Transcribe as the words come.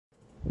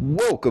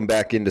Welcome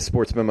back into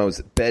Sports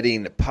Memo's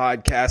betting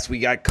podcast. We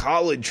got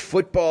college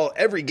football,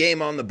 every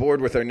game on the board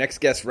with our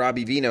next guest,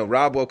 Robbie Veno.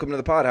 Rob, welcome to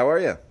the pod. How are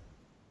you?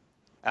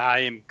 I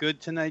am good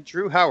tonight,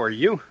 Drew. How are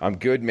you? I'm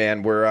good,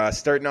 man. We're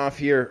starting off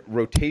here.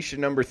 Rotation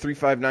number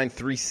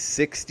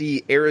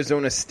 359-360,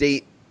 Arizona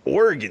State,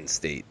 Oregon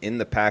State in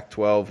the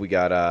Pac-12. We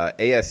got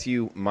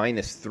ASU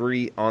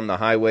 -3 on the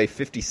highway,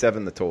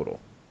 57 the total.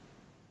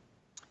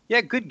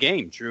 Yeah, good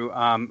game, Drew.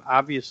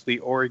 Obviously,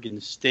 Oregon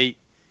State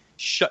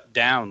shut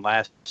down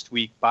last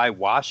week by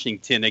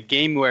Washington, a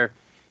game where,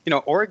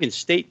 Oregon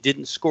State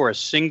didn't score a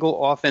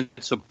single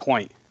offensive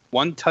point.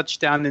 One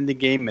touchdown in the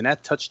game, and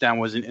that touchdown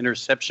was an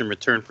interception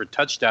return for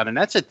touchdown. And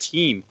that's a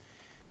team,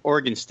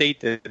 Oregon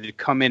State, that had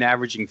come in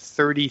averaging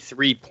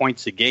 33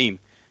 points a game.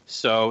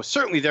 So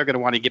certainly they're going to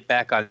want to get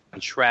back on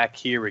track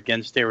here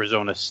against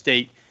Arizona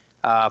State.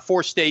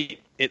 For State,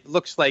 it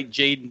looks like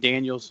Jaden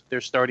Daniels, their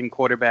starting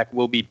quarterback,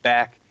 will be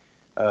back.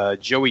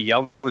 Joey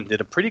Yellen did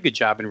a pretty good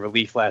job in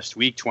relief last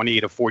week,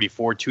 28 of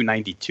 44,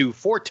 292,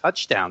 4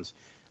 touchdowns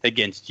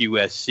against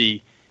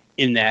USC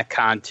in that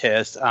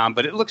contest.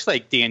 But it looks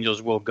like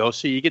Daniels will go,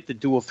 so you get the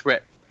dual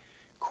threat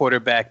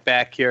quarterback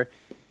back here.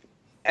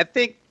 I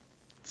think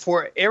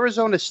for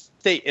Arizona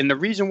State, and the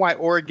reason why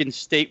Oregon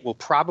State will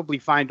probably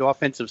find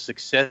offensive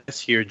success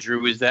here,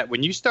 Drew, is that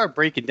when you start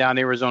breaking down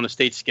Arizona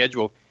State's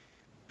schedule,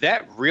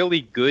 that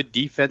really good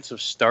defensive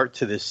start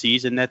to the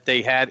season that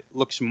they had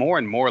looks more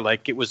and more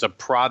like it was a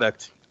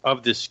product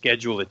of the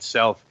schedule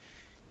itself.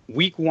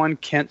 Week 1,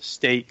 Kent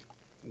State.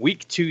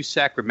 Week 2,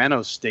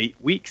 Sacramento State.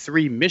 Week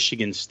 3,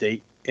 Michigan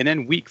State. And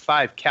then Week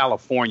 5,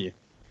 California.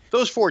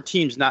 Those 4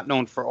 teams not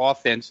known for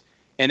offense.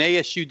 And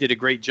ASU did a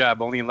great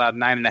job, only allowed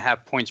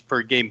 9.5 points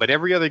per game. But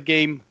every other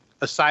game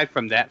aside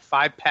from that,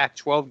 5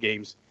 Pac-12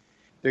 games,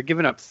 they're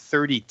giving up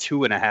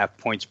 32.5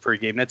 points per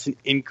game. That's an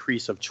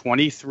increase of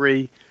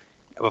 23.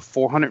 Of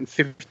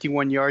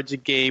 451 yards a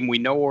game. We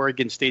know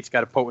Oregon State's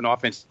got a potent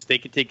offense. They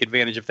could take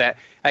advantage of that.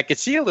 I could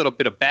see a little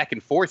bit of back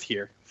and forth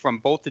here from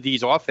both of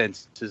these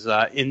offenses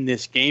in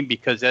this game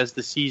because as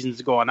the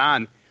season's going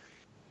on,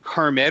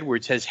 Herm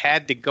Edwards has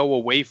had to go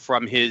away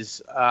from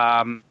his,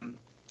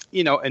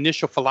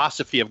 initial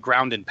philosophy of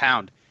ground and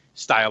pound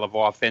style of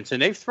offense.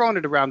 And they've thrown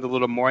it around a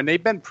little more, and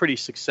they've been pretty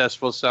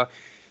successful. So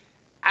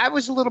I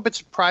was a little bit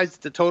surprised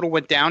that the total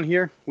went down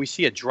here. We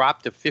see a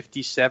drop to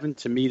 57.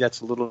 To me,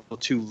 that's a little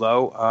too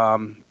low.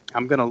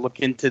 I'm going to look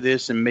into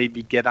this and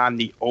maybe get on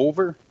the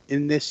over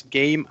in this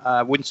game.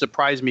 Wouldn't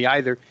surprise me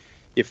either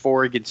if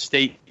Oregon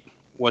State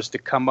was to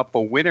come up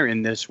a winner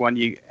in this one.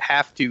 You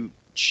have to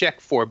check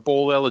for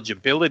bowl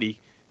eligibility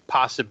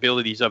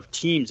possibilities of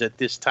teams at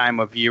this time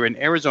of year. And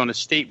Arizona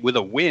State, with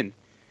a win,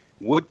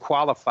 would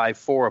qualify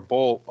for a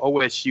bowl.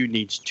 OSU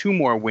needs 2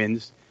 more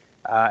wins.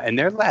 And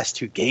their last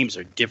 2 games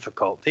are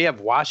difficult. They have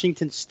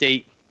Washington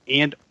State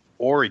and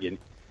Oregon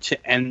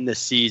to end the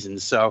season.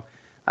 So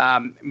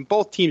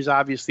both teams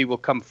obviously will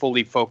come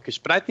fully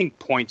focused, but I think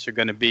points are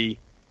going to be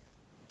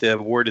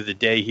the word of the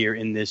day here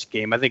in this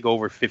game. I think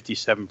over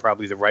 57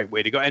 probably the right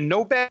way to go. And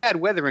no bad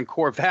weather in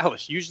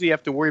Corvallis. Usually you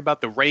have to worry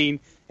about the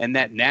rain and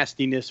that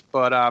nastiness,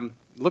 but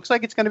looks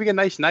like it's going to be a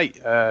nice night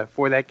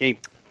for that game.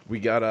 We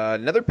got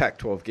another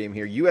Pac-12 game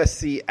here.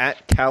 USC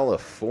at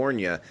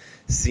California,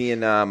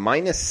 seeing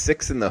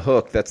 -6 in the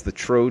hook. That's the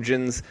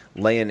Trojans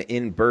laying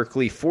in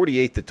Berkeley.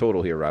 48 the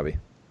total here, Robbie.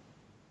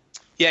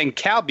 Yeah, and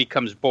Cal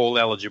becomes bowl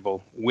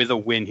eligible with a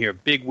win here.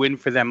 Big win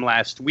for them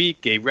last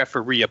week. A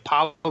referee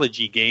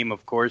apology game,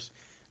 of course,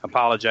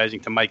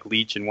 apologizing to Mike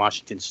Leach in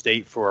Washington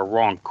State for a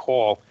wrong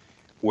call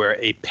where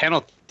a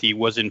penalty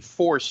was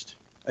enforced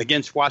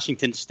against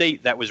Washington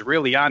State that was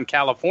really on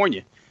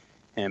California,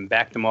 and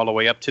backed them all the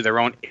way up to their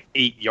own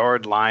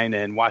 8-yard line.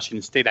 And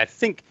Washington State, I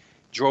think,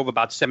 drove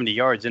about 70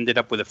 yards, ended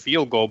up with a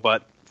field goal.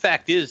 But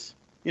fact is,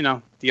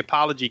 the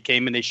apology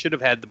came, and they should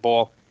have had the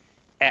ball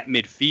at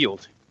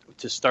midfield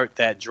to start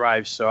that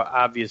drive. So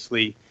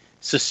obviously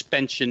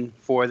suspension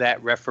for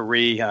that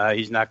referee.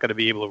 He's not going to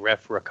be able to ref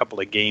for a couple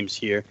of games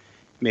here.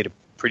 Made a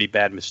pretty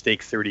bad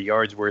mistake, 30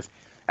 yards worth.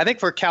 I think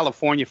for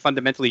California,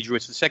 fundamentally, Drew,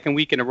 it's the second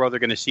week in a row they're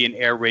going to see an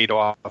air raid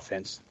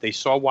offense. They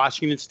saw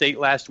Washington State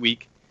last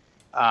week.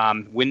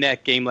 Win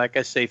that game, like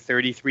I say,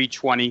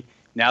 33-20.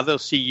 Now they'll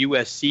see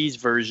USC's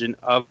version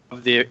of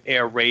their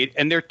air raid,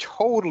 and they're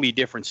totally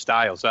different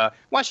styles.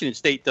 Washington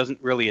State doesn't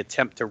really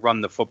attempt to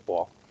run the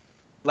football.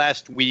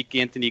 Last week,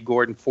 Anthony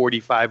Gordon,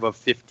 45 of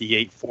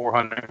 58,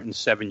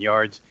 407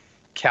 yards.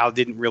 Cal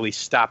didn't really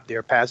stop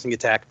their passing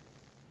attack.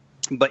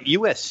 But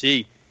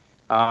USC,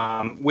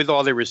 with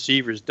all their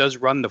receivers, does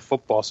run the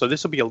football. So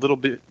this will be a little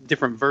bit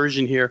different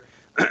version here.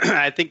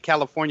 I think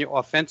California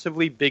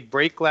offensively, big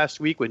break last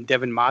week when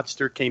Devin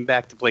Modster came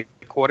back to play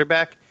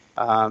quarterback.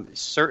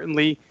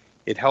 Certainly,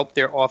 it helped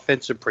their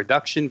offensive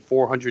production,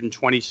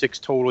 426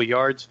 total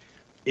yards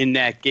in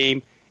that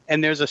game.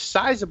 And there's a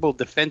sizable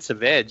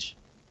defensive edge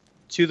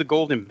to the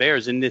Golden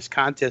Bears in this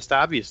contest.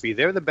 Obviously,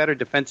 they're the better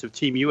defensive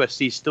team.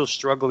 USC still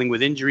struggling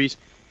with injuries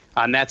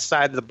on that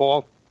side of the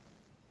ball.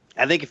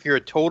 I think if you're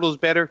a totals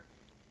better,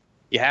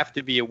 you have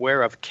to be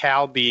aware of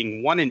Cal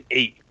being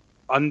 1-8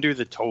 under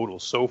the total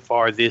so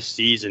far this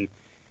season.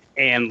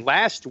 And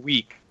last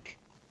week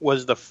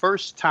was the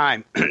first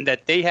time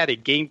that they had a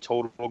game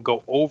total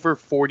go over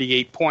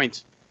 48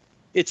 points.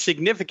 It's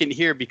significant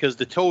here because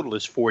the total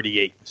is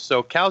 48.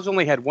 So Cal's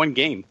only had one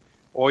game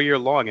all year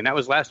long, and that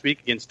was last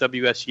week against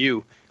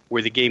WSU,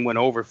 where the game went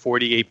over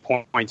 48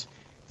 points.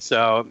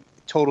 So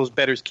totals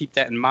bettors keep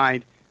that in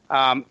mind.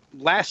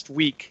 Last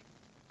week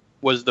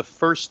was the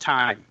first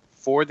time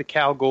for the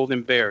Cal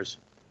Golden Bears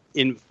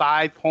in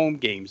 5 home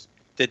games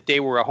that they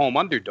were a home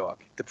underdog.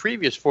 The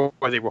previous 4,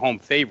 they were home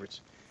favorites.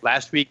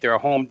 Last week, they're a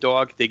home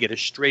dog. They get a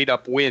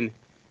straight-up win.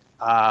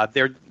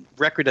 Their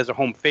record as a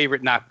home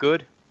favorite, not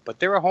good, but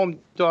they're a home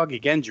dog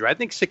again, Drew. I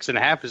think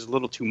 6.5 is a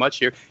little too much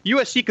here.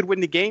 USC could win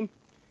the game,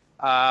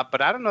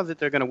 but I don't know that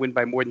they're going to win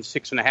by more than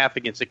 6.5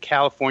 against a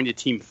California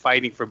team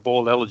fighting for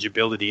bowl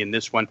eligibility in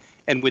this one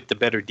and with the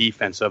better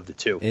defense of the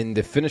two. And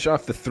to finish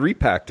off the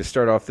 3-pack to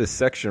start off this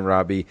section,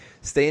 Robbie,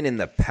 staying in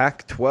the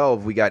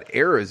Pac-12, we got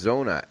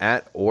Arizona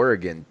at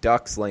Oregon.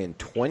 Ducks laying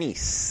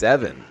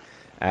 27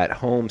 at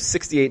home.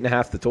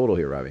 68.5 the total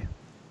here, Robbie.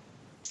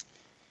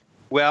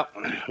 Well,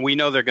 we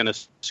know they're going to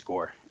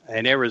score.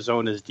 And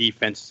Arizona's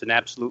defense is an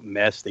absolute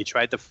mess. They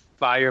tried to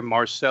fire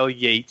Marcel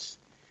Yates,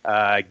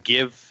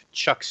 give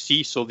Chuck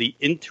Cecil the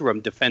interim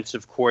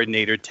defensive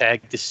coordinator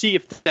tag to see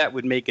if that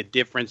would make a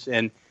difference.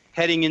 And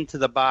heading into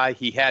the bye,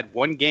 he had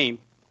one game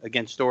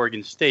against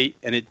Oregon State,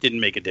 and it didn't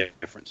make a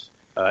difference.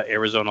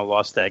 Arizona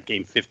lost that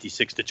game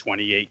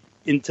 56-28.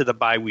 Into the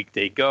bye week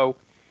they go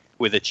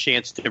with a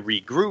chance to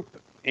regroup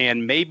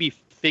and maybe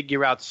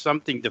figure out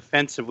something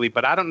defensively,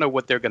 but I don't know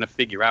what they're going to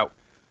figure out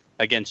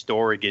against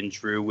Oregon,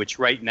 Drew, which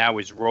right now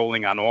is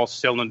rolling on all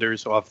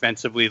cylinders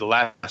offensively. The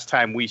last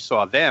time we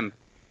saw them,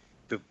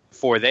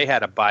 before they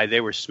had a bye,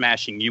 they were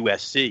smashing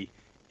USC.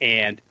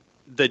 And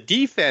the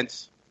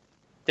defense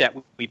that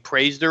we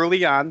praised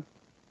early on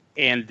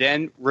and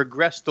then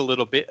regressed a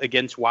little bit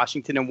against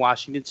Washington and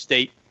Washington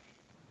State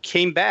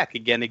came back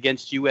again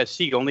against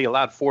USC, only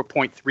allowed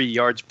 4.3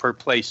 yards per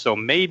play. So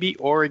maybe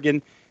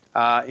Oregon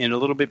in a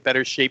little bit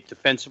better shape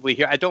defensively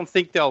here. I don't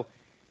think they'll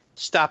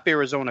stop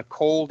Arizona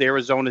cold.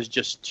 Arizona's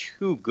just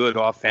too good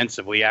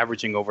offensively,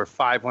 averaging over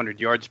 500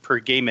 yards per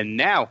game. And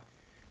now,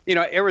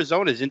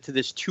 Arizona's into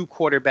this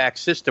 2-quarterback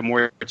system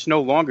where it's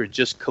no longer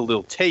just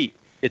Khalil Tate.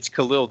 It's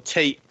Khalil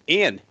Tate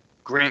and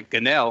Grant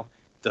Gunnell,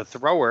 the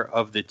thrower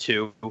of the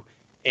two.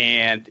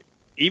 And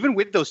even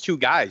with those two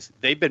guys,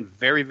 they've been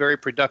very, very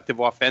productive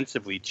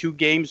offensively. 2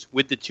 games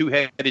with the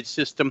two-headed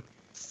system,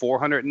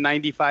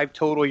 495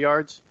 total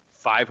yards,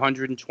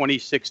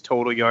 526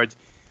 total yards.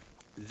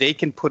 They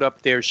can put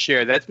up their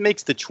share. That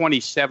makes the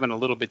 27 a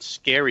little bit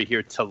scary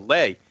here to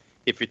lay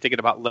if you're thinking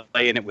about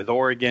laying it with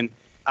Oregon.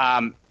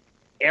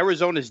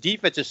 Arizona's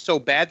defense is so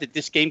bad that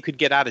this game could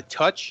get out of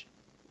touch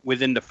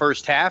within the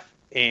first half,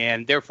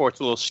 and therefore it's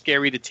a little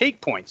scary to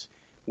take points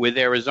with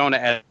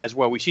Arizona as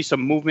well. We see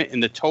some movement in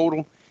the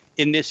total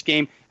in this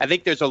game. I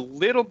think there's a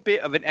little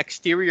bit of an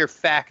exterior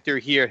factor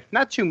here.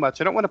 Not too much.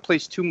 I don't want to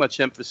place too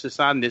much emphasis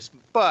on this,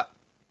 but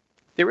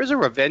there is a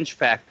revenge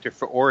factor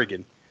for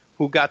Oregon,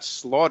 who got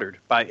slaughtered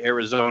by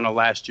Arizona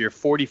last year,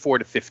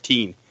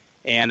 44-15.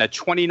 And a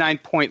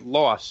 29-point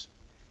loss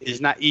is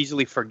not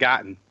easily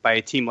forgotten by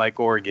a team like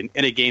Oregon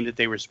in a game that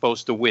they were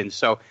supposed to win.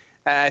 So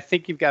I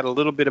think you've got a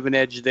little bit of an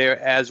edge there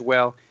as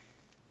well.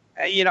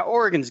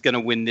 Oregon's going to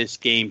win this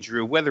game,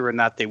 Drew. Whether or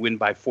not they win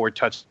by 4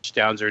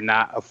 touchdowns or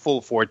not, a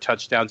full 4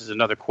 touchdowns is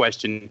another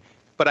question.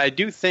 But I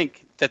do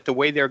think that the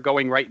way they're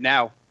going right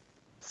now,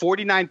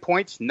 49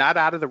 points, not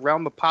out of the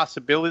realm of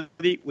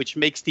possibility, which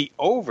makes the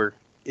over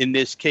in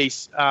this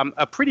case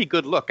a pretty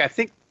good look. I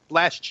think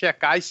last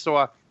check I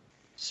saw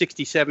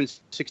 67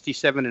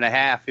 and a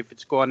half. If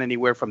it's gone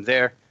anywhere from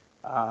there,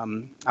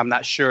 I'm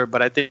not sure.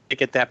 But I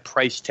think at that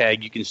price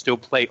tag, you can still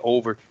play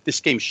over. This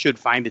game should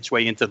find its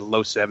way into the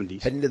low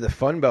 70s. Heading to the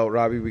Fun Belt,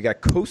 Robbie, we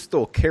got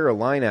Coastal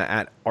Carolina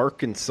at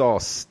Arkansas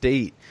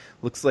State.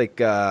 Looks like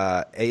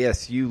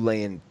ASU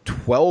laying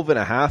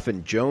 12.5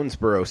 in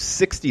Jonesboro.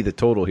 60 the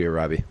total here,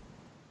 Robbie.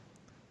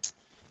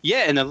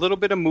 Yeah, and a little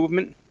bit of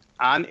movement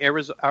on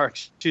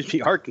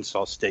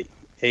Arkansas State,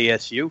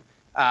 ASU.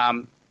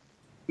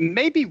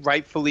 Maybe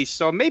rightfully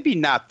so, maybe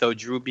not though,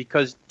 Drew,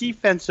 because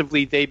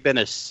defensively they've been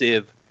a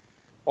sieve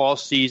all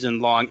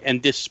season long.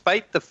 And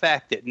despite the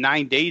fact that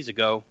 9 days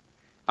ago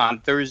on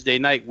Thursday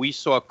night, we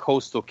saw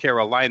Coastal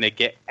Carolina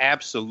get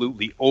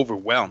absolutely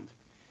overwhelmed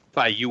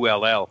by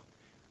ULL.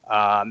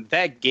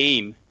 That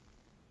game,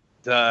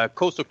 the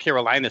Coastal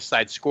Carolina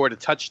side scored a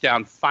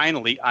touchdown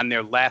finally on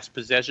their last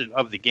possession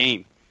of the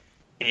game.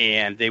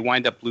 And they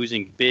wind up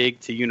losing big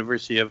to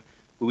University of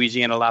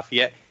Louisiana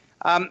Lafayette.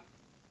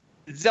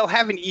 They'll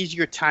have an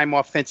easier time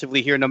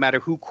offensively here no matter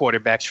who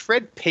quarterbacks.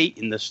 Fred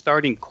Payton, the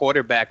starting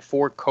quarterback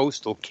for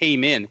Coastal,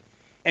 came in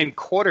and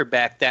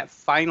quarterbacked that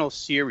final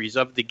series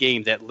of the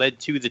game that led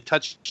to the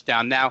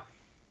touchdown. Now,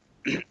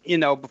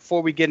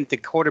 before we get into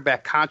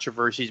quarterback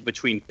controversies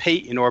between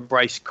Payton or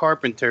Bryce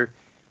Carpenter,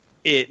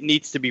 it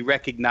needs to be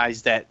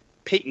recognized that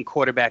Peyton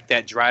quarterbacked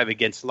that drive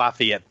against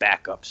Lafayette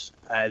backups.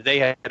 They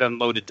had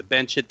unloaded the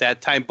bench at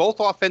that time, both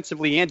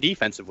offensively and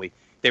defensively.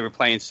 They were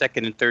playing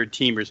second and third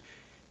teamers.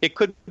 It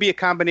could be a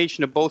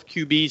combination of both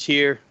QBs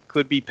here.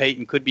 Could be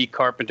Peyton, could be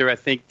Carpenter. I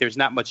think there's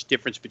not much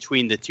difference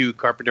between the two.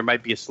 Carpenter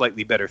might be a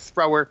slightly better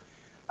thrower.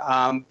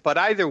 But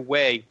either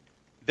way,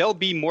 they'll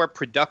be more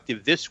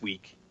productive this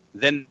week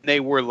than they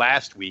were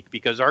last week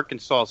because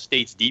Arkansas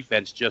State's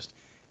defense just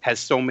has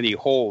so many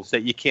holes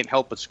that you can't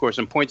help but score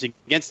some points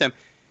against them.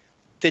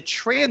 The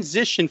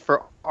transition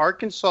for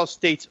Arkansas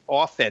State's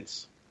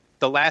offense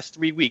the last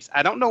 3 weeks,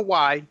 I don't know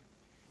why,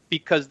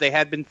 because they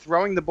had been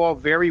throwing the ball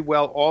very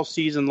well all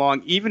season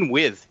long, even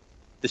with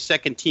the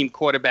second-team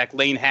quarterback,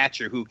 Lane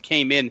Hatcher, who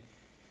came in,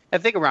 I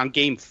think, around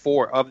Game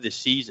 4 of the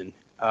season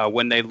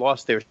when they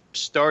lost their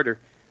starter.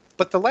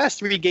 But the last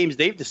 3 games,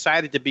 they've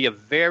decided to be a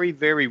very,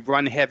 very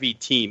run-heavy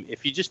team.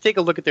 If you just take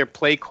a look at their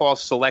play call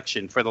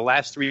selection for the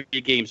last 3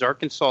 games,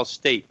 Arkansas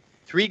State,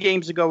 3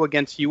 games ago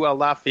against UL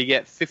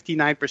Lafayette,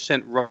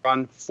 59%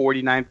 run,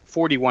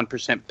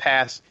 41%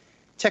 pass.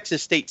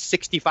 Texas State,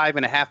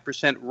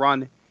 65.5%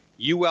 run.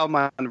 UL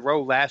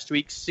Monroe last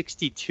week,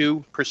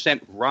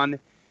 62% run.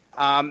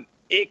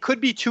 It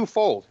could be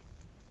twofold.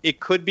 It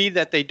could be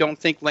that they don't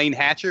think Lane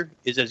Hatcher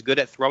is as good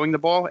at throwing the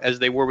ball as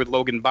they were with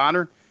Logan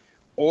Bonner,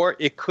 or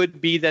it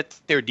could be that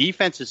their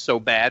defense is so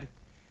bad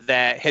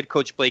that head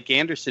coach Blake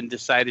Anderson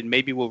decided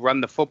maybe we'll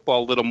run the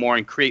football a little more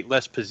and create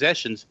less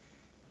possessions.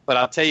 But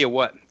I'll tell you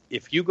what,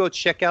 if you go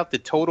check out the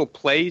total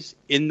plays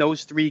in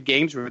those 3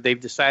 games where they've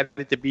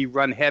decided to be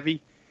run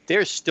heavy,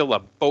 there's still a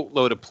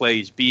boatload of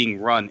plays being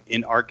run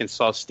in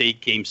Arkansas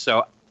State games.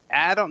 So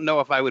I don't know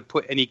if I would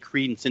put any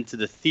credence into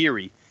the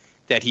theory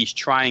that he's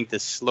trying to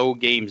slow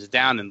games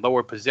down and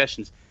lower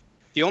possessions.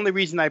 The only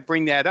reason I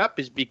bring that up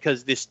is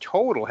because this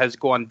total has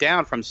gone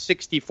down from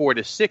 64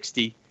 to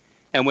 60.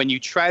 And when you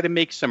try to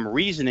make some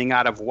reasoning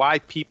out of why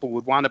people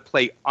would want to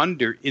play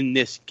under in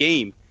this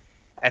game,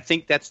 I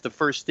think that's the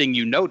first thing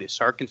you notice.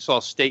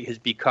 Arkansas State has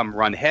become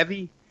run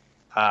heavy.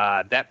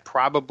 That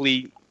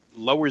probably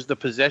lowers the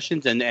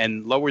possessions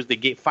and lowers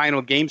the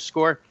final game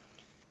score.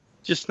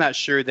 Just not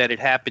sure that it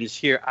happens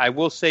here. I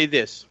will say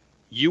this.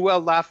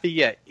 UL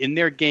Lafayette, in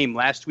their game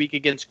last week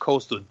against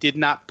Coastal, did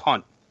not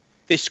punt.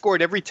 They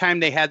scored every time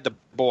they had the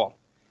ball,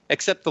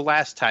 except the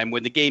last time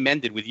when the game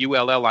ended with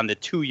ULL on the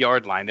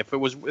 2-yard line. If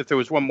there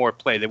was one more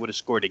play, they would have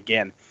scored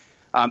again.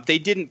 They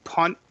didn't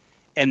punt,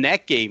 and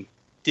that game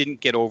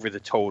didn't get over the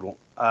total.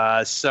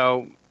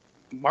 So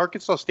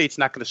Arkansas State's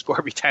not going to score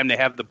every time they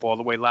have the ball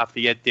the way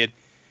Lafayette did.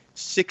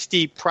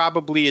 60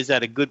 probably is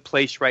at a good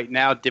place right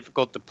now,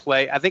 difficult to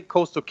play. I think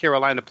Coastal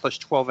Carolina plus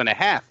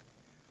 12.5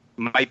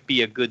 might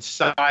be a good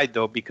side,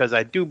 though, because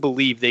I do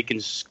believe they can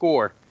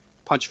score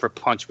punch for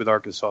punch with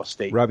Arkansas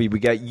State. Robbie, we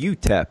got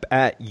UTEP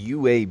at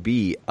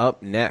UAB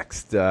up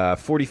next.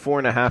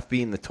 44.5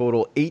 being the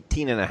total,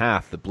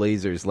 18.5 the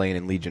Blazers laying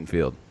in Legion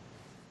Field.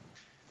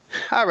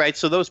 All right,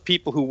 so those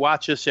people who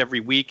watch us every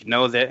week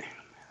know that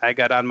I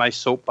got on my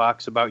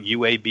soapbox about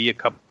UAB a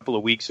couple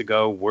of weeks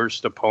ago.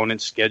 Worst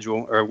opponent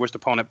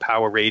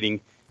power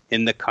rating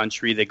in the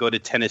country. They go to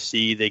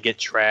Tennessee, they get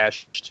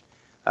trashed.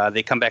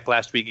 They come back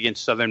last week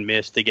against Southern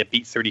Miss. They get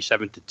beat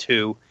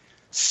 37-2.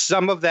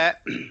 Some of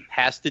that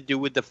has to do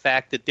with the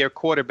fact that their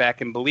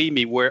quarterback, and believe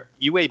me, where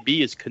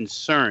UAB is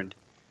concerned,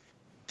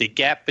 the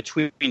gap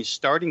between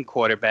starting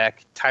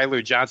quarterback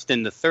Tyler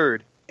Johnston III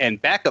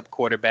and backup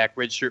quarterback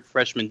redshirt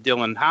freshman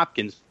Dylan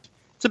Hopkins,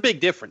 it's a big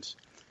difference.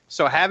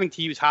 So having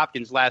to use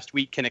Hopkins last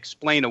week can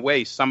explain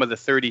away some of the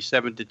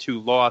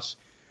 37-2 loss.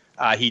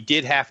 He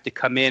did have to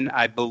come in,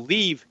 I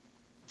believe,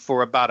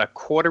 for about a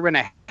quarter and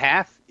a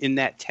half in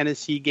that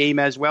Tennessee game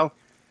as well.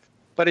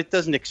 But it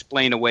doesn't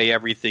explain away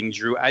everything,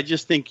 Drew. I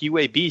just think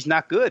UAB is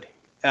not good.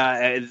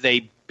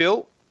 They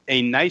built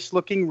a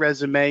nice-looking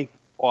resume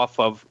off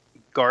of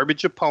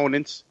garbage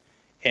opponents,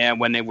 and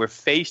when they were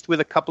faced with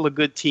a couple of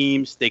good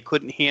teams, they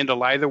couldn't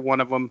handle either one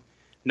of them.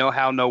 No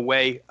how, no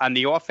way. On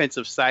the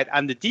offensive side,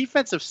 on the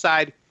defensive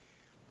side,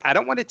 I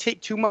don't want to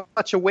take too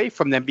much away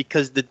from them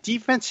because the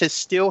defense has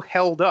still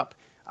held up.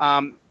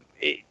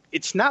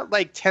 It's not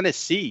like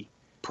Tennessee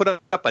put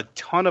up a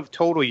ton of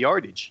total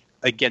yardage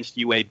against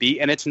UAB,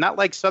 and it's not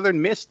like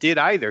Southern Miss did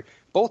either.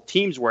 Both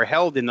teams were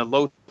held in the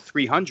low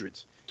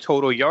 300s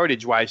total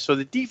yardage-wise, so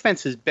the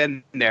defense has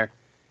been there,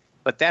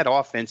 but that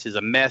offense is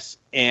a mess,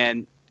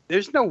 and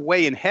there's no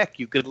way in heck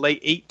you could lay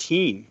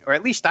 18, or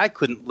at least I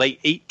couldn't lay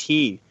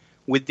 18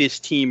 with this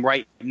team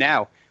right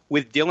now,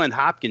 with Dylan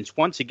Hopkins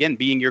once again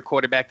being your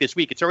quarterback this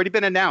week. It's already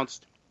been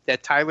announced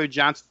that Tyler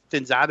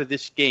Johnston's out of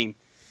this game,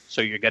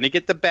 so you're going to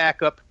get the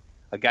backup,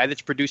 a guy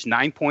that's produced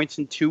 9 points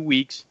in 2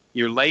 weeks.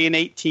 You're laying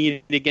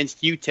 18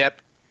 against UTEP,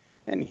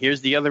 and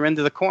here's the other end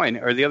of the coin,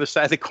 or the other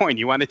side of the coin.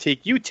 You want to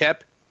take UTEP,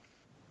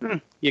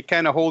 you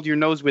kind of hold your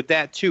nose with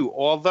that too,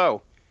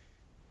 although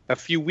a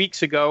few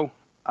weeks ago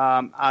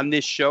on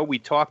this show, we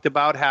talked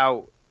about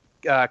how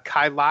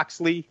Kai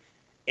Loxley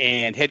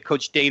and head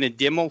coach Dana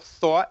Dimmel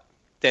thought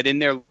that in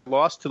their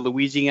loss to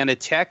Louisiana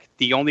Tech,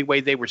 the only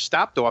way they were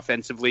stopped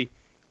offensively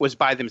was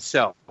by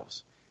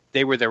themselves.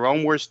 They were their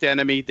own worst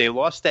enemy. They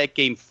lost that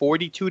game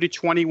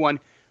 42-21.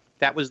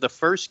 That was the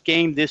first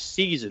game this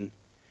season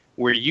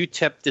where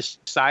UTEP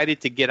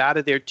decided to get out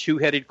of their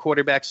two-headed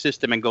quarterback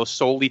system and go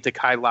solely to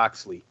Kai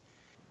Loxley.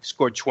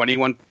 Scored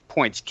 21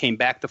 points. Came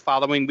back the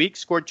following week,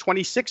 scored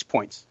 26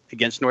 points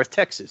against North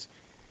Texas.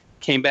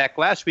 Came back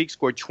last week,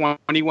 scored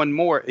 21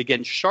 more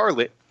against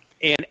Charlotte,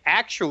 and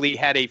actually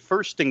had a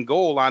first and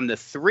goal on the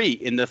 3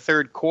 in the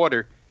third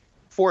quarter.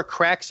 4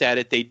 cracks at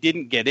it. They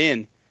didn't get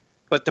in.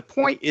 But the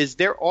point is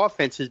their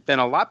offense has been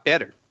a lot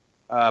better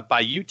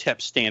by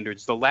UTEP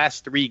standards the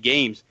last 3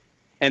 games.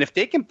 And if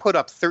they can put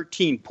up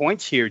 13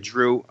 points here,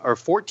 Drew, or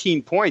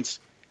 14 points,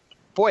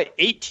 boy,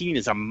 18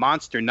 is a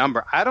monster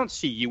number. I don't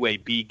see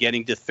UAB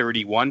getting to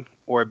 31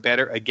 or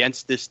better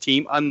against this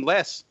team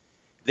unless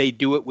they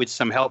do it with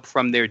some help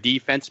from their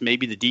defense.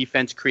 Maybe the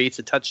defense creates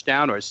a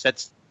touchdown or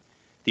sets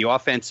the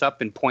offense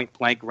up in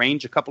point-blank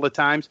range a couple of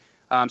times.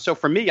 So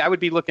for me, I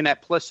would be looking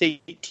at plus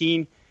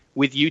 18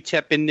 with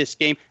UTEP in this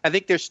game. I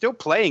think they're still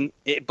playing,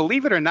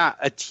 believe it or not,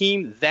 a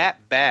team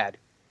that bad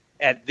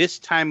at this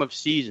time of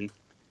season.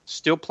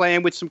 Still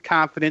playing with some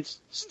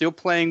confidence, still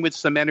playing with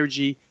some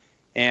energy,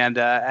 and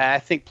I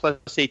think plus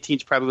 18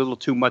 is probably a little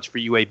too much for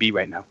UAB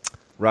right now.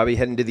 Robbie,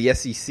 heading to the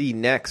SEC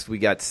next, we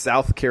got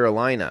South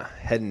Carolina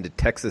heading to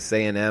Texas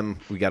A&M.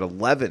 We got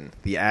 11,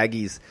 the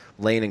Aggies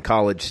laying in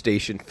College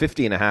Station,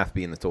 50.5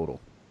 being the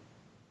total.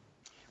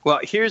 Well,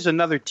 here's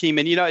another team,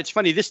 and it's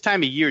funny, this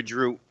time of year,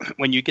 Drew,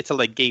 when you get to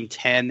like game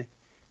 10,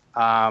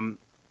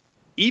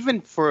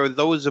 even for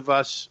those of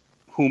us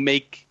who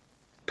make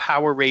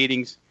power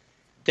ratings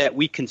that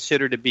we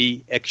consider to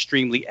be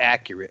extremely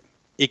accurate,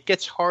 it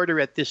gets harder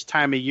at this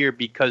time of year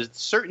because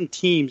certain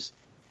teams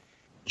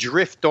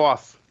drift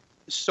off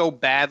so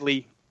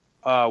badly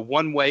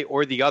one way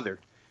or the other,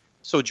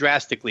 so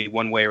drastically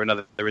one way or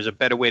another. There is a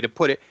better way to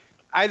put it.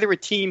 Either a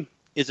team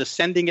is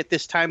ascending at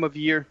this time of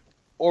year,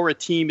 or a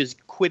team is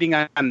quitting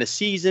on the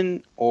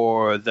season,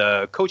 or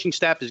the coaching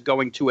staff is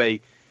going to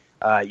a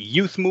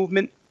youth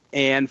movement.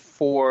 And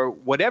for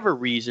whatever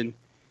reason,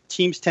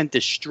 teams tend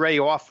to stray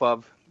off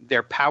of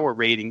their power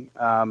rating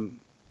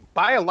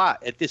by a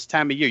lot at this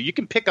time of year. You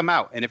can pick them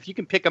out. And if you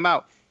can pick them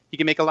out, you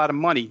can make a lot of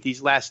money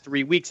these last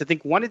 3 weeks. I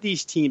think one of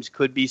these teams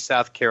could be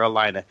South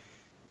Carolina.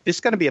 This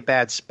is going to be a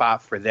bad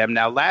spot for them.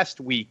 Now, last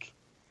week,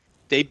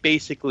 they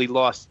basically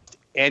lost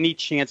any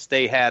chance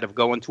they had of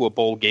going to a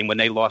bowl game when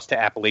they lost to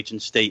Appalachian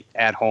State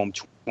at home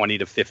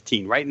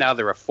 20-15. Right now,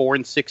 they're a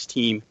 4-6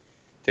 team.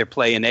 They're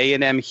playing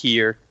A&M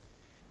here.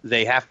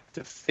 They have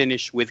to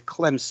finish with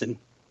Clemson.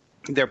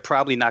 They're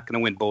probably not going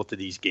to win both of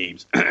these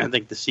games. I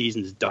think the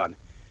season's done.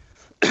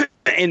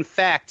 In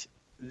fact,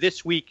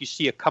 this week you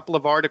see a couple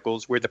of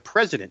articles where the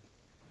president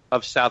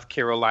of South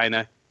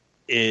Carolina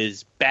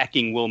is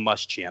backing Will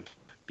Muschamp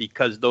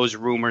because those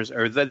rumors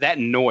or that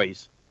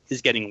noise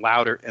is getting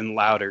louder and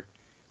louder.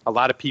 A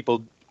lot of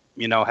people,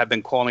 have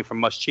been calling for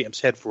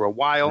Muschamp's head for a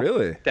while.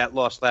 Really? That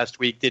loss last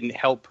week didn't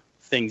help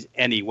things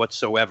any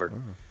whatsoever.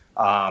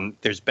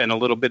 There's been a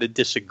little bit of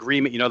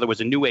disagreement. There was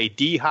a new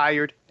AD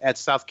hired at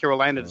South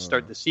Carolina to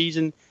start the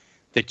season.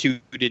 The two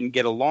didn't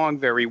get along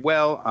very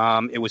well.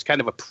 It was kind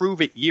of a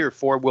prove-it year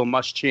for Will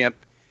Muschamp.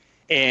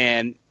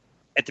 And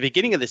at the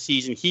beginning of the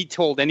season, he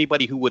told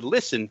anybody who would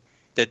listen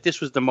that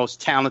this was the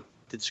most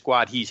talented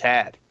squad he's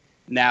had.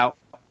 Now,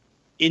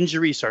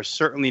 injuries are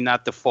certainly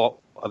not the fault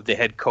of the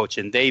head coach,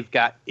 and they've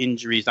got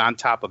injuries on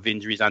top of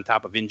injuries on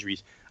top of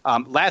injuries.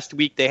 Last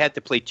week, they had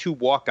to play 2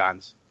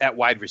 walk-ons at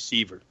wide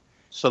receiver.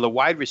 So the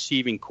wide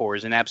receiving core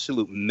is an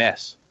absolute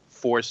mess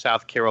for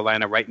South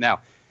Carolina right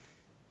now.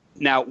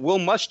 Now, Will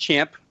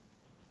Muschamp,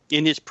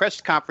 in his press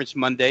conference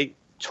Monday,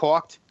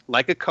 talked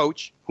like a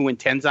coach who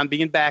intends on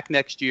being back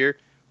next year,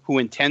 who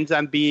intends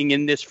on being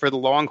in this for the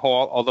long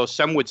haul, although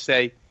some would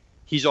say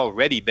he's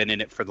already been in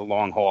it for the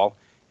long haul,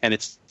 and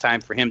it's time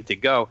for him to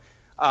go.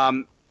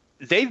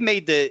 They've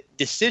made the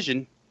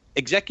decision,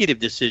 executive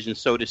decision,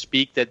 so to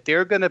speak, that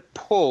they're going to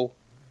pull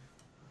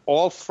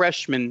all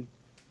freshmen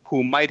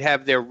who might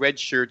have their red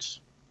shirts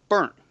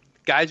burnt.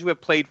 Guys who have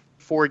played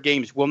 4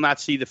 games will not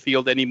see the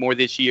field anymore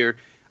this year.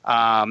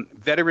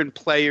 Veteran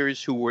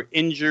players who were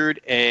injured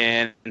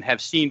and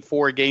have seen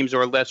 4 games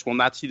or less will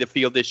not see the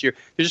field this year.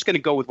 They're just going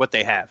to go with what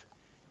they have.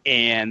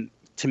 And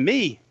to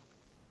me,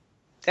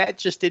 that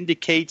just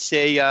indicates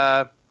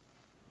a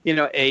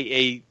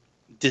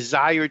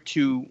desire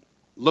to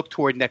look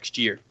toward next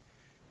year.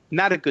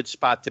 Not a good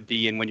spot to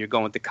be in when you're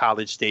going to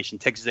College Station.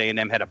 Texas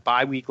A&M had a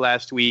bye week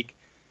last week.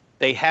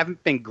 They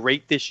haven't been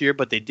great this year,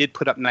 but they did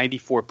put up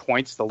 94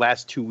 points the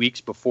last 2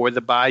 weeks before the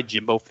bye.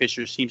 Jimbo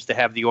Fisher seems to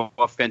have the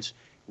offense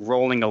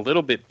rolling a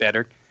little bit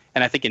better.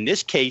 And I think in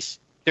this case,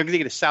 they're going to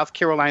get a South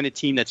Carolina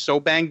team that's so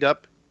banged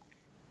up,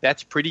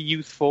 that's pretty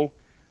youthful,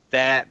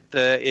 that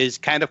is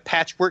kind of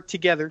patchwork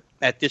together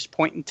at this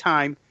point in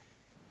time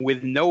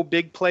with no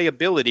big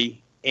playability.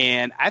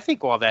 And I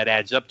think all that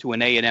adds up to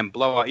an A&M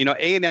blowout.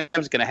 A&M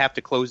is going to have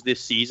to close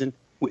this season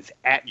with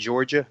at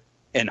Georgia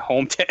and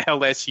home to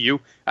LSU.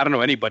 I don't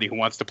know anybody who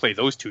wants to play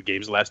those two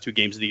games, the last two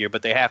games of the year,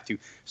 but they have to.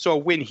 So a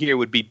win here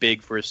would be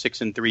big for a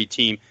 6-3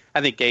 team.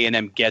 I think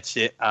A&M gets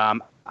it.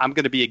 I'm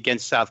going to be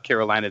against South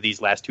Carolina these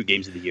last two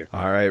games of the year.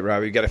 All right,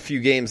 Robbie, we've got a few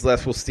games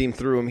left. We'll steam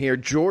through them here.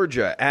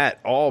 Georgia at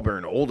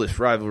Auburn, oldest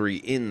rivalry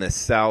in the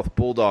South.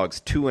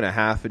 Bulldogs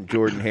 2.5 in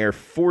Jordan-Hare,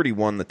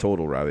 41 the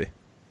total, Robbie.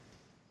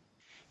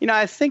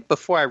 I think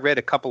before I read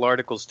a couple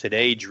articles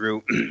today,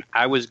 Drew,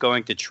 I was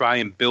going to try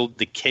and build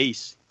the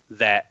case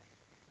that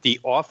the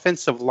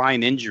offensive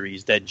line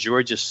injuries that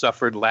Georgia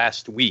suffered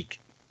last week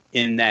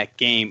in that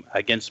game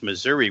against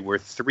Missouri were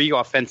 3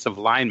 offensive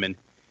linemen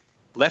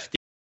left